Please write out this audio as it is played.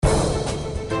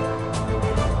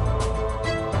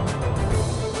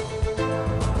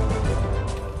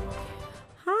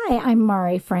I'm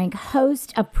Mari Frank,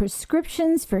 host of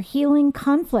Prescriptions for Healing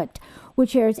Conflict,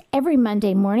 which airs every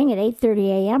Monday morning at 8:30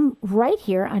 a.m. right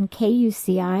here on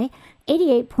KUCI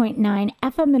 88.9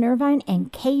 FM in Irvine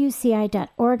and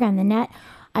KUCI.org on the net.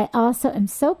 I also am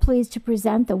so pleased to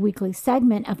present the weekly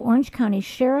segment of Orange County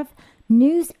Sheriff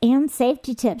News and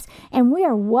Safety Tips. And we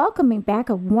are welcoming back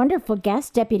a wonderful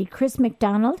guest, Deputy Chris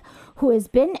McDonald, who has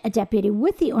been a deputy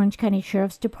with the Orange County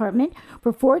Sheriff's Department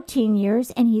for 14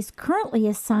 years, and he's currently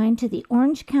assigned to the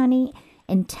Orange County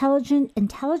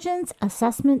Intelligence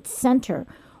Assessment Center,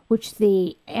 which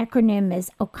the acronym is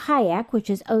OCIAC, which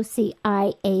is OCIAC.org,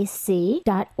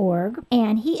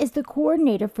 and he is the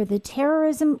coordinator for the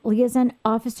Terrorism Liaison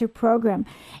Officer Program.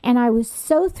 And I was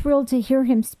so thrilled to hear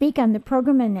him speak on the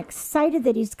program and excited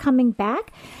that he's coming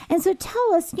back. And so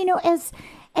tell us,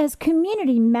 as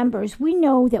community members, we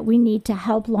know that we need to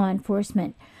help law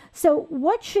enforcement. So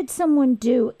what should someone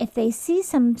do if they see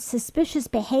some suspicious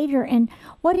behavior, and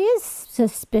what is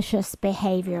suspicious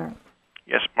behavior?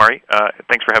 Yes, Mari,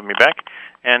 thanks for having me back.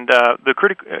 And the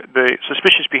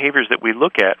suspicious behaviors that we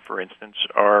look at, for instance,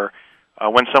 are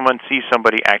when someone sees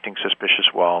somebody acting suspicious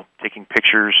while taking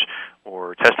pictures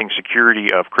or testing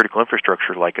security of critical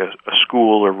infrastructure like a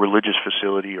school or religious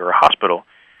facility or a hospital,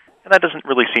 and that doesn't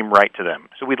really seem right to them.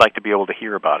 So we'd like to be able to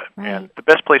hear about it. Right. And the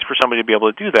best place for somebody to be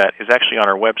able to do that is actually on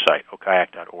our website,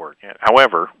 okiac.org.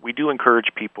 However, we do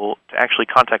encourage people to actually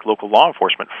contact local law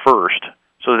enforcement first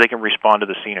so that they can respond to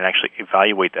the scene and actually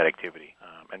evaluate that activity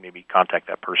and maybe contact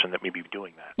that person that may be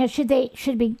doing that. Now, should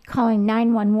be calling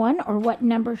 911, or what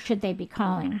number should they be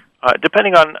calling?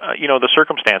 Depending on the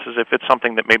circumstances, if it's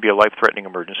something that may be a life-threatening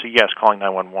emergency, yes, calling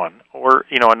 911, or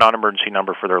a non-emergency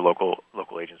number for their local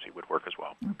agency would work as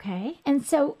well. Okay, and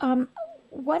so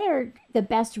what are the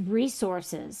best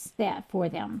resources for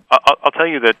them? I'll tell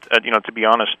you that to be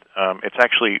honest, it's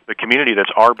actually the community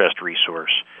that's our best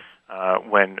resource.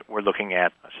 When we're looking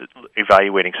at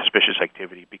evaluating suspicious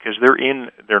activity, because they're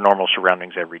in their normal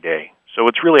surroundings every day. So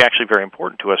it's really actually very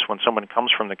important to us when someone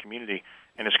comes from the community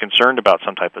and is concerned about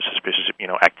some type of suspicious,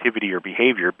 activity or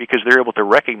behavior, because they're able to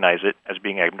recognize it as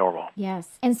being abnormal.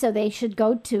 Yes, and so they should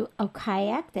go to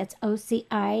OCIAC, that's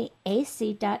OCIAC.org,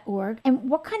 and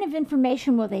what kind of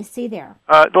information will they see there?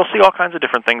 They'll see all kinds of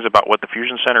different things about what the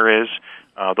Fusion Center is.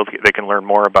 They can learn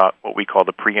more about what we call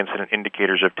the pre-incident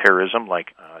indicators of terrorism,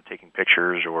 like taking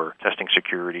pictures or testing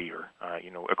security or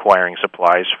acquiring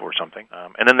supplies for something.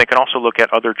 And then they can also look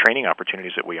at other training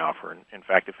opportunities that we offer. And in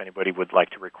fact, if anybody would like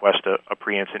to request a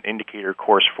pre-incident indicator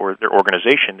course for their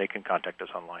organization, they can contact us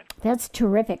online. That's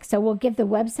terrific. So we'll give the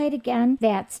website again.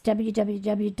 That's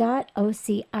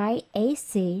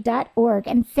www.ociac.org.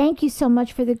 And thank you so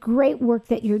much for the great work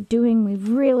that you're doing. We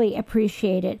really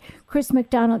appreciate it. Chris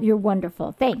McDonald, you're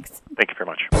wonderful. Thanks. Thank you very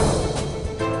much.